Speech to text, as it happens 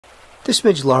This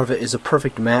midge larva is a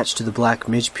perfect match to the black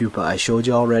midge pupa I showed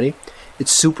you already.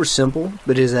 It's super simple,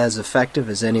 but is as effective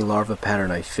as any larva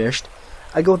pattern I fished.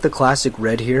 I go with the classic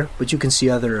red here, but you can see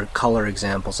other color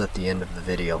examples at the end of the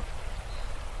video.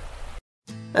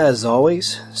 As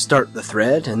always, start the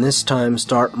thread, and this time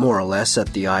start more or less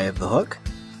at the eye of the hook.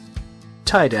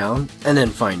 Tie down, and then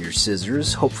find your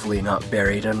scissors, hopefully not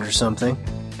buried under something.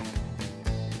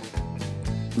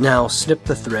 Now snip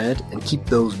the thread and keep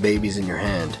those babies in your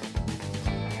hand.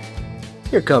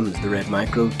 Here comes the red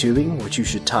micro tubing, which you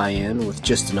should tie in with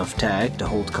just enough tag to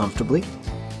hold comfortably.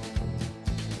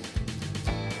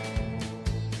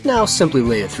 Now simply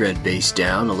lay a thread base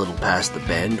down a little past the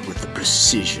bend with the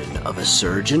precision of a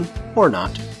surgeon, or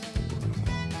not.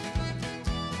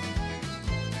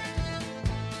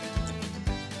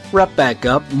 Wrap back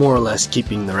up, more or less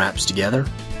keeping the wraps together.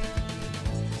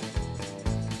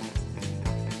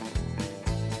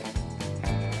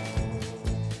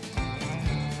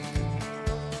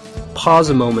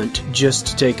 Pause a moment just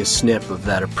to take a snip of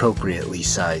that appropriately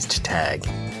sized tag.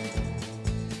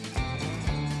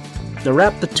 Now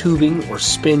wrap the tubing or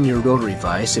spin your rotary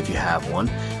vise if you have one,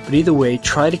 but either way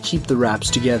try to keep the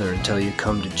wraps together until you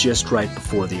come to just right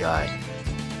before the eye.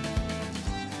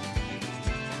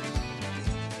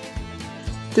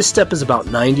 This step is about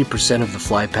 90% of the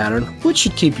fly pattern, which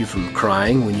should keep you from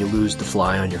crying when you lose the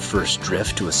fly on your first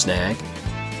drift to a snag.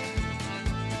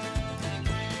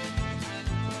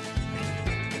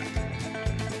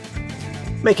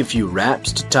 Make a few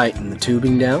wraps to tighten the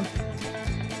tubing down,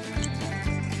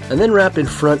 and then wrap in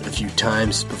front a few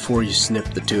times before you snip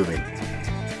the tubing.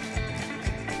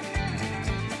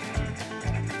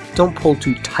 Don't pull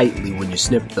too tightly when you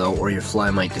snip though, or your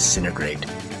fly might disintegrate.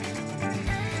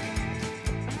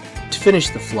 To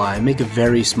finish the fly, make a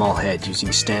very small head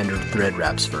using standard thread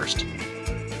wraps first.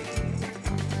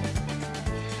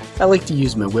 I like to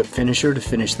use my whip finisher to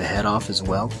finish the head off as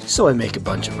well, so I make a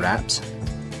bunch of wraps.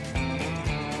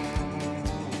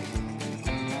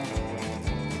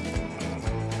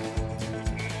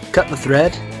 Cut the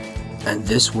thread, and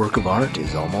this work of art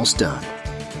is almost done.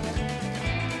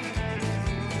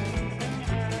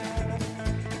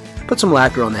 Put some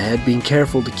lacquer on the head, being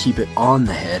careful to keep it on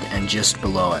the head and just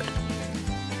below it.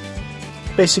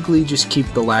 Basically, just keep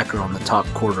the lacquer on the top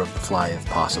quarter of the fly if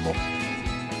possible.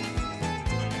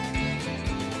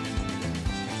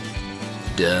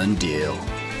 Done deal.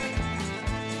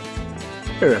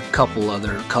 Here are a couple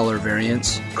other color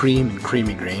variants, cream and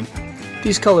creamy green.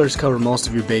 These colors cover most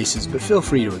of your bases, but feel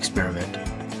free to experiment.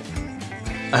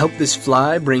 I hope this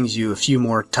fly brings you a few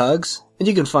more tugs, and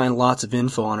you can find lots of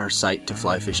info on our site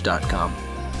toflyfish.com.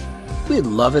 We'd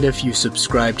love it if you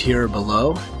subscribed here or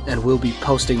below, and we'll be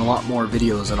posting a lot more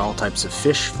videos on all types of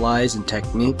fish, flies, and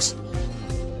techniques.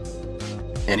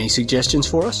 Any suggestions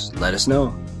for us? Let us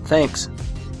know. Thanks.